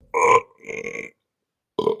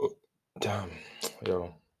Damn,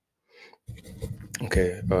 yo.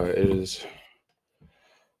 Okay, it is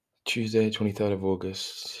Tuesday, 23rd of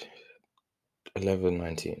August,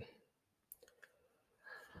 11:19.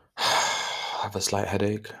 I have a slight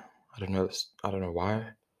headache. I don't know. I don't know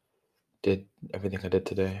why. Did everything I did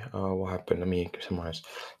today. What happened? Let me summarize.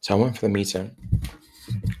 So I went for the meeting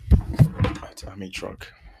at Army Truck,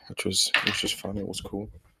 which was fun. It was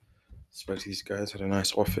cool. Spoke to these guys. Had a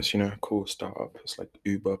nice office. Cool startup. It's like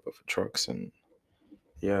Uber but for trucks. And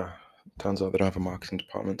yeah, turns out they don't have a marketing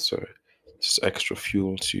department, so it's just extra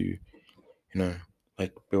fuel to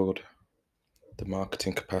like build the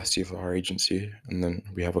marketing capacity of our agency, and then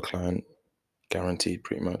we have a client guaranteed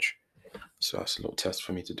pretty much. So that's a little test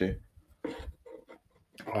for me to do.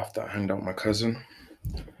 After I hanged out with my cousin,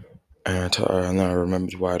 and then I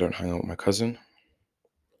remembered why I don't hang out with my cousin,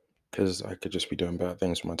 because I could just be doing bad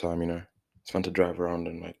things with my time. It's fun to drive around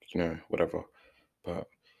and whatever, but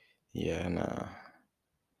yeah, nah,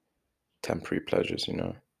 temporary pleasures.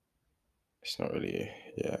 It's not really,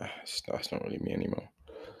 yeah, it's not really me anymore.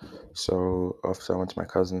 So after I went to my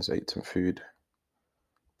cousin's, ate some food,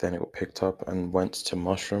 then it got picked up and went to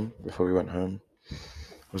Mushroom before we went home.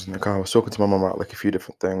 Was in the car. I was talking to my mum about like a few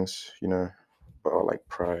different things, about like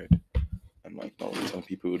pride and like not really telling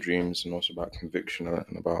people your dreams, and also about conviction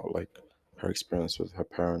and about like her experience with her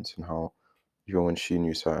parents and how even when she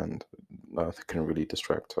knew something, nothing can really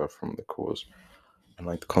distract her from the cause. And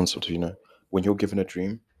like the concept of when you're given a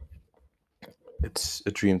dream, it's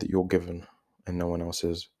a dream that you're given and no one else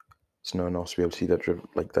is. So no one else will be able to see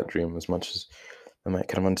that dream as much as I might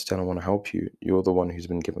kind of understand and want to help you. You're the one who's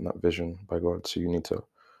been given that vision by God, so you need to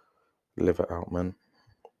live it out, man.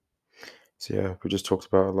 So yeah, we just talked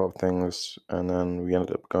about a lot of things, and then we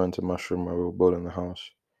ended up going to Mushroom where we were building the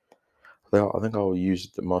house. I think I'll use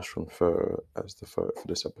the mushroom photo as the photo for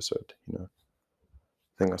this episode. I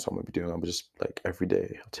think that's what I'm gonna be doing. I'll be just like every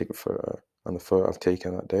day I'll take a photo, and the photo I've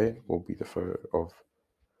taken that day will be the photo of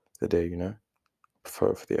the day.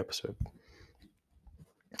 Photo for the episode.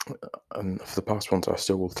 And for the past ones, I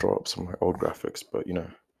still will throw up some of my old graphics, but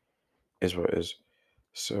is what it is.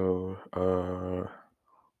 So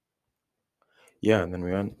yeah, and then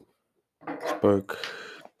we went, spoke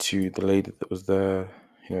to the lady that was there.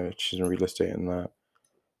 She's in real estate and that.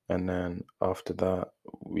 And then after that,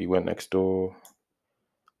 we went next door,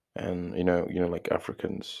 and like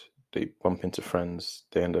Africans, they bump into friends.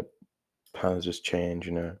 They end up plans just change,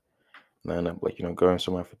 and they end up like going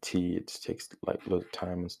somewhere for tea. It just takes like loads of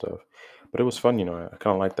time and stuff, but it was fun. I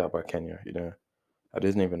kind of like that about Kenya. It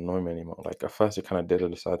doesn't even annoy me anymore. Like at first, it kind of did. I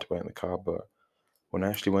decided to wait in the car, but when I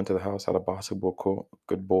actually went to the house, had a basketball court,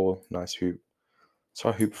 good ball, nice hoop. So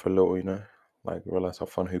I hooped for a little, like realized how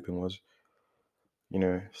fun hooping was.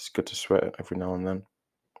 It's good to sweat every now and then.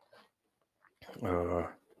 Uh,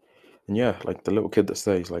 And yeah, like the little kid that's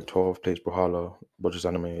there, he's like 12, plays Brawlhalla, watches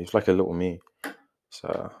anime. He's like a little me.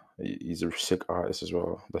 So he's a sick artist as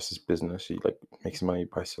well. That's his business. He like makes money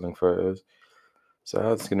by selling photos. So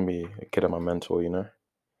that's gonna be a kid of my mentor.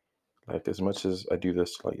 Like as much as I do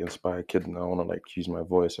this to like inspire kids and I wanna like use my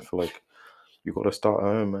voice, I feel like you gotta start at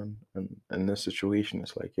home, man. And in this situation,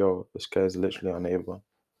 it's like, yo, this guy's literally our neighbor.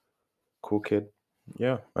 Cool kid.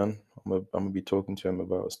 Yeah, man. I'm gonna be talking to him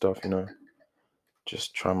about stuff.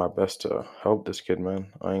 Just try my best to help this kid,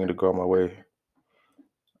 man. I ain't gonna go out my way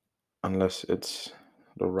unless it's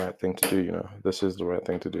the right thing to do. This is the right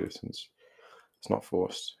thing to do since it's not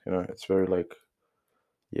forced. It's very like,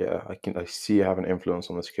 yeah, I see I have an influence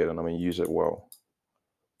on this kid and I'm gonna use it well.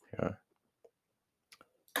 Yeah.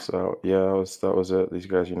 So yeah, that was it. These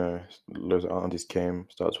guys, loads of aunties came,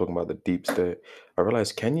 started talking about the deep state. I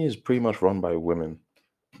realized Kenya is pretty much run by women.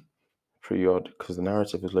 Pretty odd because the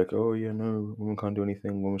narrative is like, oh yeah, no, women can't do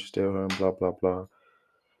anything, women should stay at home, blah blah blah.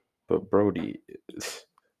 But Brody,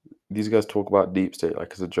 these guys talk about deep state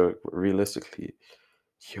like it's a joke, but realistically,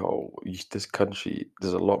 yo, this country,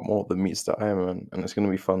 there's a lot more that meets the eye, man, and it's gonna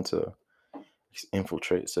be fun to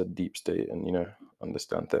infiltrate said deep state and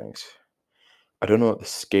understand things. I don't know at the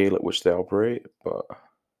scale at which they operate, but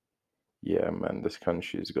yeah, man, this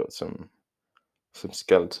country's got some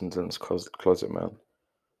skeletons in its closet, man.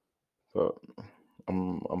 But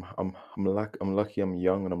I'm lucky. I'm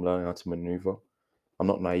young and I'm learning how to maneuver. I'm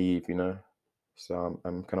not naive. So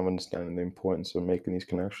I'm kind of understanding the importance of making these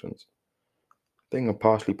connections. I think I'm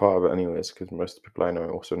partially part of it, anyways, because most of the people I know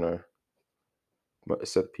also know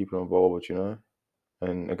said people involved.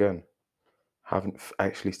 And again, haven't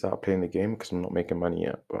actually started playing the game because I'm not making money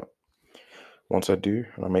yet. But once I do,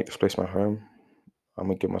 and I make this place my home, I'm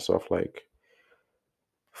gonna give myself like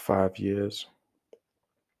 5 years,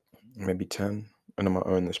 maybe 10, and I'm gonna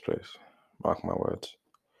own this place. Mark my words.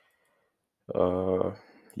 Uh,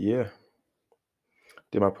 yeah.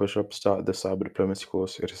 Did my push-up, start the cyber diplomacy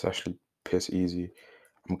course. It is actually piss easy.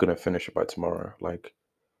 I'm gonna finish it by tomorrow. Like,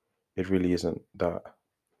 it really isn't that.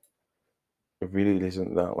 It really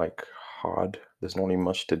isn't that like hard. There's not really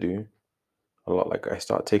much to do. A lot like I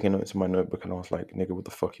started taking notes in my notebook, and I was like, "Nigga, what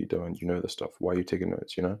the fuck you doing? You know this stuff. Why are you taking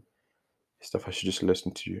notes? You know, stuff I should just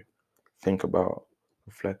listen to, think about,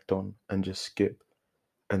 reflect on, and just skip.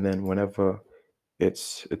 And then whenever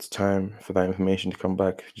it's time for that information to come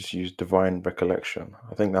back, just use divine recollection.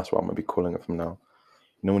 I think that's what I'm gonna be calling it from now.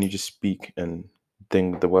 You know, when you just speak and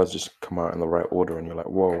think the words just come out in the right order, and you're like,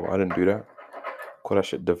 "Whoa, I didn't do that." Call that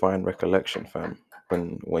shit divine recollection, fam.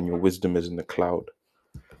 When your wisdom is in the cloud,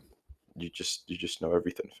 you just know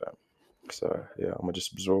everything, fam. So yeah, I'm gonna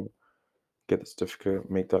just absorb, get the certificate,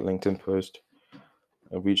 make that LinkedIn post,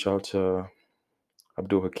 and reach out to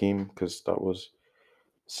Abdul Hakim, because that was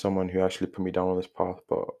someone who actually put me down on this path.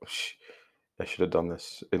 But I should have done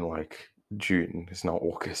this in like June. It's now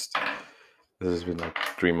August. This has been like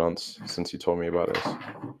 3 months since you told me about this.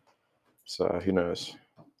 So who knows?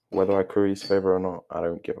 Whether I curry his favor or not, I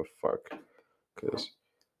don't give a fuck. Because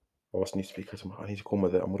I also need to speak to him. I need to call my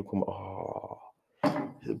day. I'm gonna call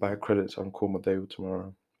my buy credits and call my day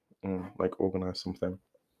tomorrow. Like organize something.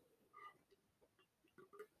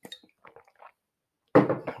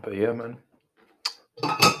 But yeah, man.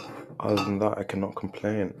 Other than that, I cannot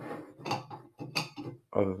complain.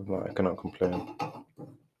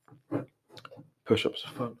 Push-ups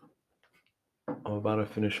are fun. I'm about to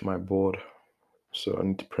finish my board, so I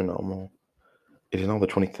need to print out more. It is now the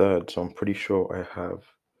 23rd, so I'm pretty sure I have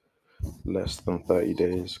less than 30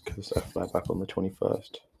 days because I fly back on the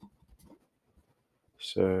 21st.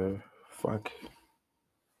 So, fuck.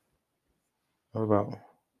 About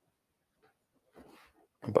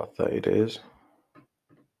 30 days.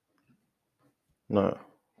 No,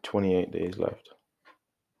 28 days left.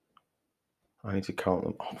 I need to count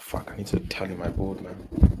them. Oh fuck! I need to tally my board, man.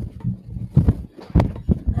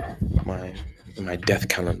 My death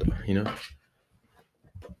calendar, you know.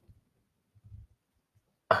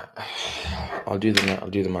 I'll do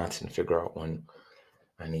the maths and figure out when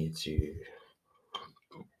I need to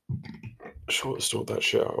sort that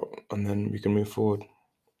shit out, and then we can move forward.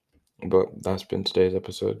 But that's been today's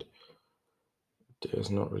episode.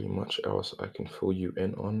 There's not really much else I can fill you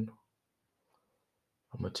in on.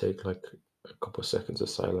 I'm gonna take like a couple seconds of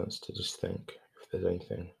silence to just think if there's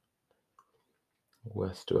anything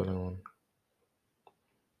worth dwelling on.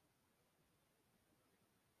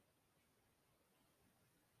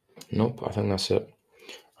 Nope, I think that's it.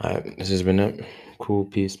 This has been it. Cool,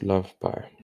 peace, love, bye.